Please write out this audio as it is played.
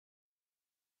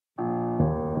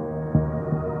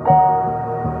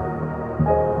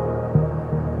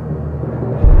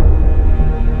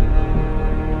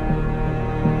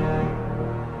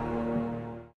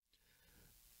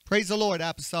Praise the Lord,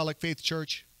 Apostolic Faith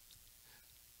Church.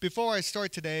 Before I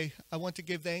start today, I want to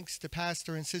give thanks to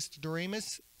Pastor and Sister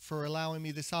Doremus for allowing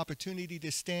me this opportunity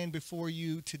to stand before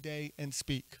you today and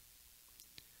speak.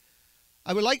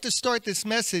 I would like to start this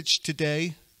message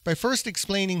today by first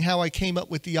explaining how I came up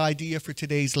with the idea for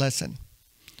today's lesson.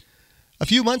 A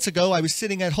few months ago, I was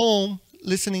sitting at home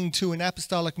listening to an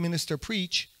apostolic minister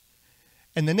preach,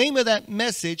 and the name of that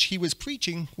message he was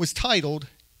preaching was titled,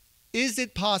 "Is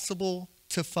It Possible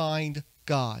to Find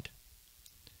God?"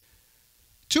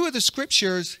 Two of the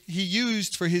scriptures he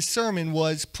used for his sermon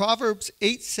was Proverbs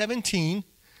 8:17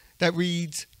 that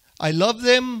reads, "I love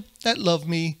them that love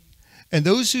me, and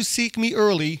those who seek me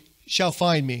early shall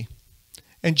find me."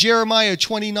 And Jeremiah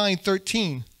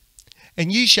 29:13,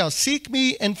 "And ye shall seek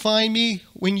me and find me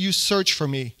when you search for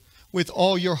me with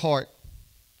all your heart."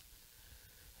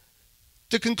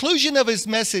 The conclusion of his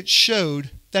message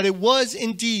showed that it was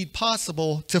indeed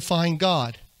possible to find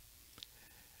God,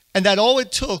 and that all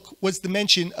it took was the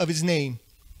mention of his name.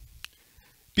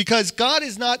 Because God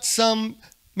is not some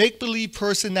make-believe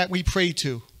person that we pray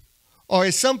to, or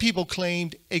as some people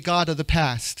claimed, a God of the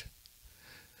past.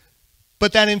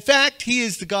 But that in fact, he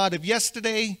is the God of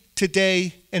yesterday,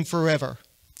 today, and forever,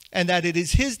 and that it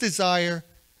is his desire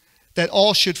that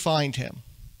all should find him.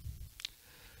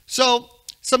 So,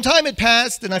 some time had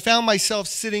passed, and I found myself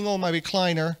sitting on my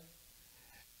recliner,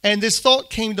 and this thought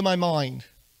came to my mind,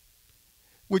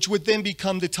 which would then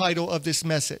become the title of this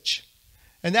message.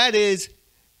 And that is,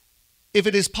 if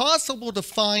it is possible to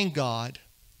find God,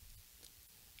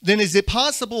 then is it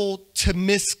possible to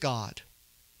miss God?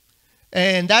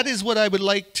 And that is what I would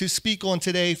like to speak on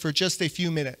today for just a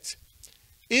few minutes.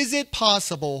 Is it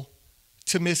possible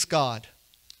to miss God?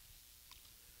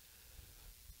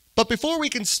 But before we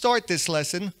can start this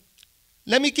lesson,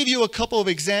 let me give you a couple of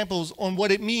examples on what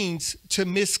it means to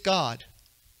miss God.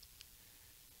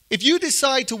 If you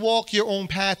decide to walk your own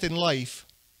path in life,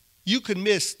 you can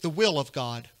miss the will of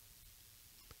God.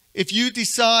 If you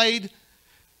decide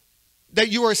that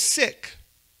you are sick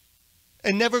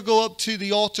and never go up to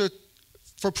the altar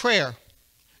for prayer,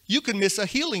 you can miss a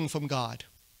healing from God.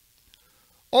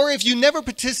 Or if you never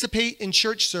participate in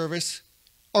church service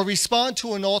or respond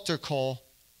to an altar call,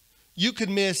 you could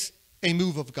miss a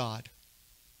move of God.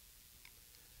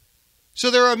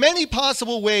 So there are many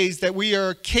possible ways that we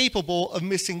are capable of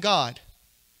missing God.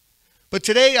 But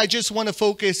today I just want to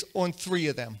focus on three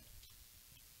of them.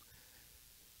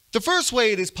 The first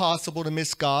way it is possible to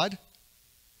miss God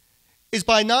is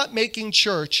by not making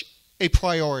church a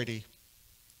priority.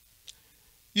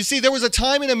 You see, there was a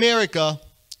time in America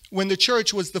when the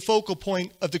church was the focal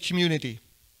point of the community.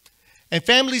 And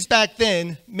families back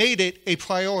then made it a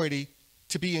priority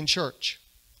to be in church.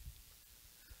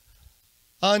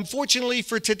 Unfortunately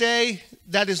for today,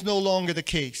 that is no longer the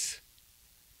case.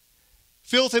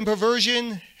 Filth and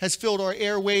perversion has filled our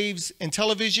airwaves and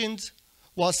televisions,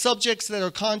 while subjects that are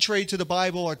contrary to the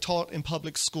Bible are taught in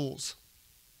public schools.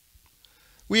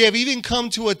 We have even come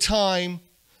to a time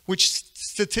which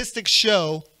statistics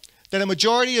show that a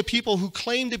majority of people who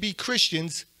claim to be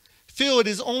Christians feel it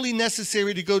is only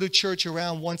necessary to go to church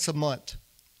around once a month.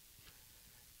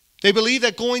 They believe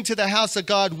that going to the house of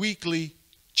God weekly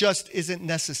just isn't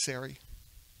necessary.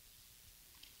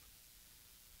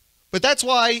 But that's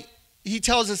why he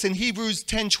tells us in Hebrews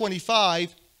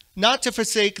 10:25 not to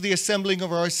forsake the assembling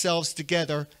of ourselves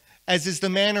together, as is the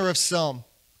manner of some,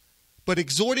 but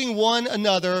exhorting one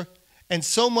another, and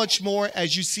so much more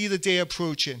as you see the day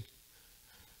approaching.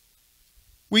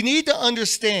 We need to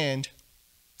understand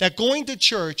that going to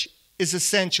church is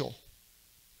essential,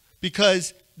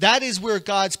 because that is where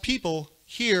God's people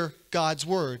hear God's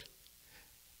word.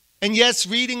 And yes,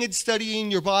 reading and studying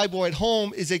your Bible at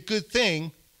home is a good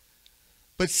thing,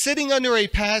 but sitting under a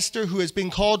pastor who has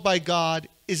been called by God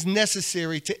is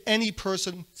necessary to any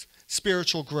person's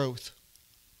spiritual growth.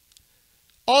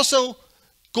 Also,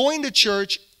 going to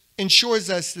church ensures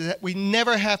us that we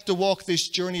never have to walk this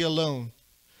journey alone,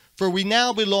 for we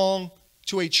now belong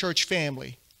to a church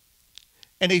family.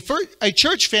 And a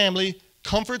church family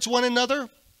comforts one another.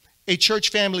 A church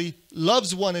family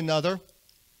loves one another.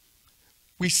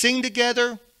 We sing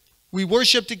together. We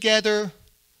worship together.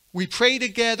 We pray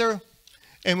together.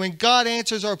 And when God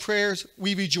answers our prayers,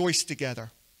 we rejoice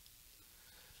together.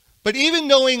 But even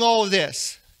knowing all of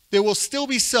this, there will still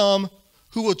be some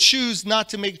who will choose not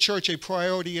to make church a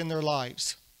priority in their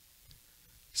lives.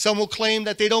 Some will claim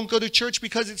that they don't go to church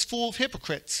because it's full of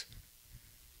hypocrites.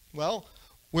 Well,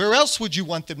 where else would you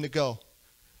want them to go?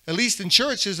 At least in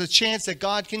church, there's a chance that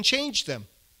God can change them.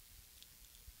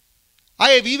 I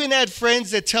have even had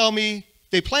friends that tell me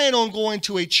they plan on going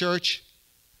to a church,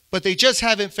 but they just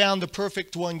haven't found the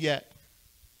perfect one yet.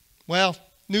 Well,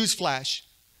 newsflash.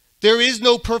 There is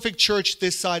no perfect church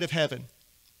this side of heaven.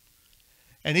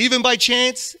 And even by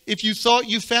chance, if you thought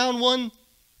you found one,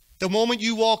 the moment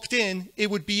you walked in, it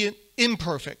would be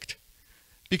imperfect.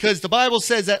 Because the Bible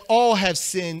says that all have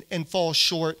sinned and fall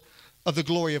short of the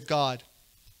glory of God.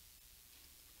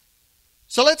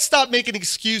 So let's stop making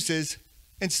excuses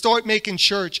and start making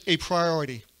church a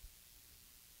priority.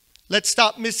 Let's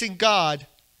stop missing God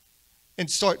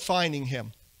and start finding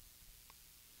him.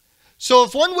 So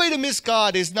if one way to miss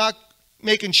God is not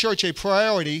making church a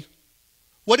priority,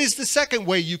 what is the second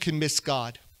way you can miss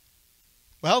God?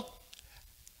 Well,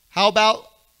 how about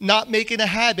not making a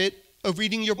habit of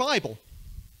reading your Bible?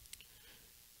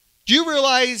 Do you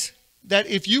realize that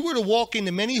if you were to walk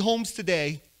into many homes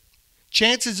today,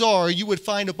 chances are you would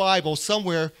find a Bible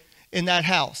somewhere in that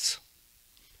house?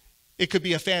 It could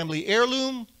be a family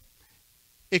heirloom.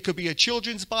 It could be a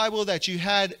children's Bible that you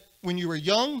had when you were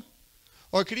young,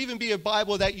 or it could even be a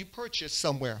Bible that you purchased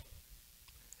somewhere.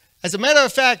 As a matter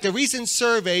of fact, a recent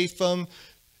survey from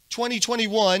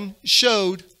 2021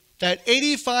 showed that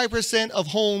 85% of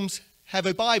homes have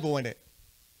a Bible in it.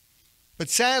 But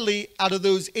sadly, out of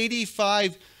those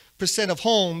 85% of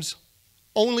homes,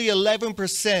 only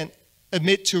 11%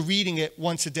 admit to reading it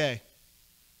once a day.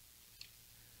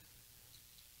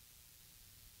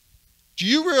 Do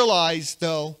you realize,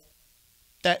 though,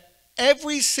 that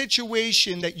every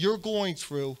situation that you're going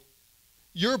through,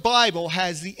 your Bible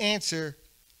has the answer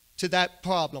to that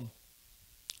problem?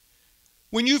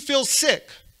 When you feel sick,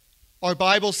 our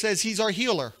Bible says he's our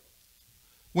healer.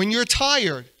 When you're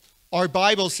tired, our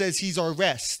Bible says he's our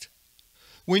rest.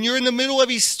 When you're in the middle of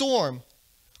a storm,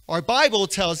 our Bible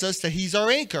tells us that he's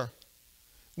our anchor.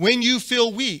 When you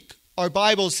feel weak, our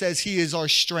Bible says he is our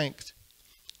strength.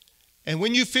 And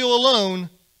when you feel alone,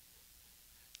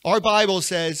 our Bible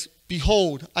says,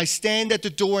 "Behold, I stand at the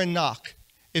door and knock.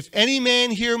 If any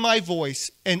man hear my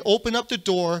voice and open up the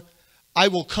door, I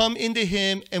will come into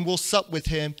him and will sup with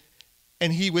him,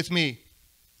 and he with me."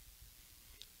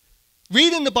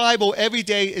 Reading the Bible every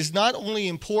day is not only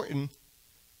important,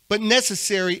 but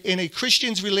necessary in a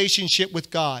Christian's relationship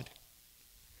with God.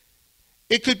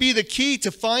 It could be the key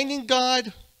to finding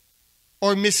God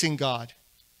or missing God.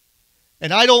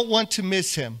 And I don't want to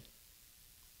miss him.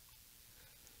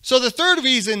 So the third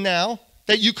reason now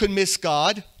that you could miss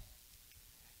God,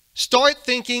 start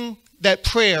thinking that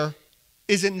prayer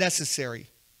isn't necessary.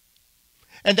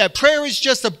 And that prayer is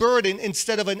just a burden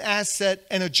instead of an asset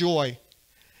and a joy.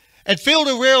 And fail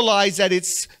to realize that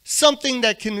it's something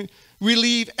that can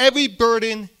relieve every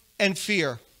burden and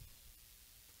fear.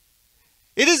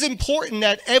 It is important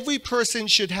that every person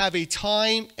should have a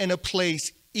time and a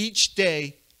place each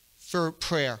day for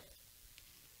prayer.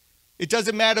 It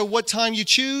doesn't matter what time you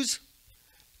choose,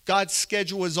 God's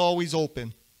schedule is always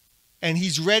open, and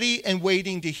he's ready and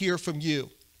waiting to hear from you.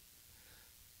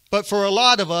 But for a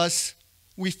lot of us,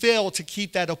 we fail to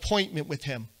keep that appointment with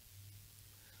him.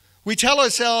 We tell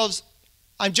ourselves,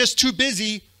 "I'm just too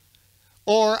busy,"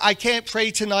 or "I can't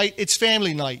pray tonight, it's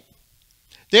family night."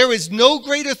 There is no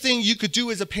greater thing you could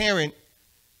do as a parent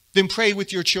than pray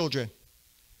with your children.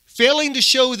 Failing to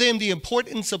show them the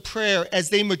importance of prayer as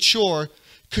they mature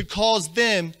could cause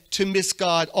them to miss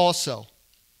God also.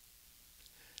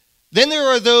 Then there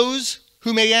are those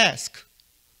who may ask,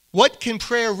 what can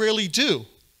prayer really do?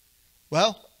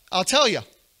 Well, I'll tell you.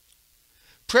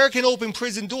 Prayer can open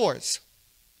prison doors.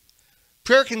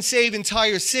 Prayer can save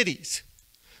entire cities.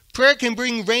 Prayer can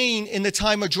bring rain in the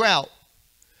time of drought.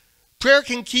 Prayer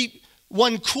can keep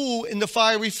one cool in the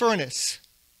fiery furnace.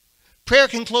 Prayer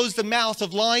can close the mouth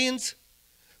of lions.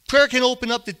 Prayer can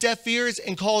open up the deaf ears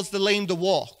and cause the lame to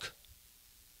walk.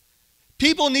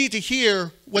 People need to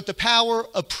hear what the power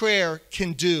of prayer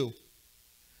can do.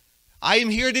 I am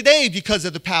here today because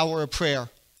of the power of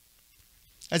prayer.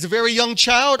 As a very young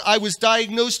child, I was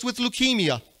diagnosed with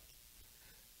leukemia.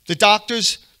 The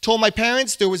doctors told my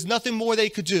parents there was nothing more they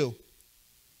could do.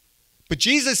 But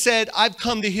Jesus said, "I've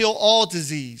come to heal all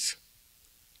disease."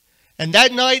 And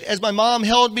that night, as my mom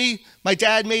held me, my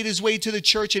dad made his way to the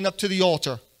church and up to the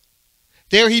altar.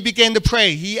 There he began to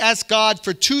pray. He asked God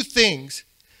for two things: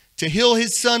 to heal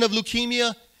his son of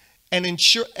leukemia and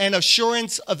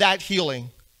assurance of that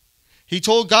healing. He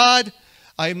told God,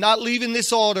 "I am not leaving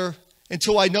this altar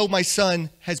until I know my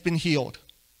son has been healed."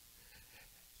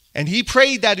 And he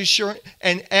prayed that assurance,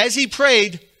 and as he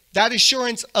prayed, that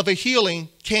assurance of a healing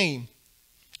came.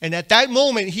 And at that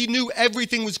moment, he knew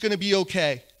everything was going to be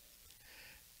okay.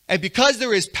 And because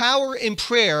there is power in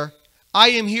prayer, I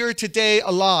am here today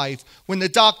alive. When the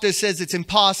doctor says it's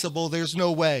impossible, there's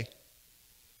no way.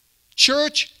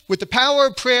 Church, with the power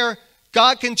of prayer,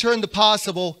 God can turn the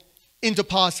possible into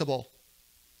possible.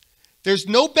 There's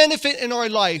no benefit in our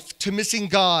life to missing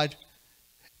God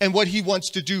and what he wants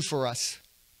to do for us.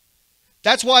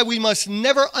 That's why we must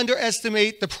never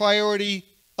underestimate the priority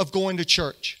of going to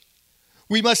church.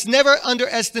 We must never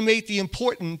underestimate the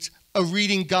importance of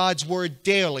reading God's word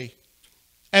daily.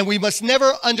 And we must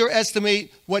never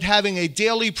underestimate what having a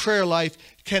daily prayer life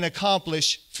can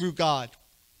accomplish through God.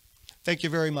 Thank you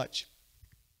very much.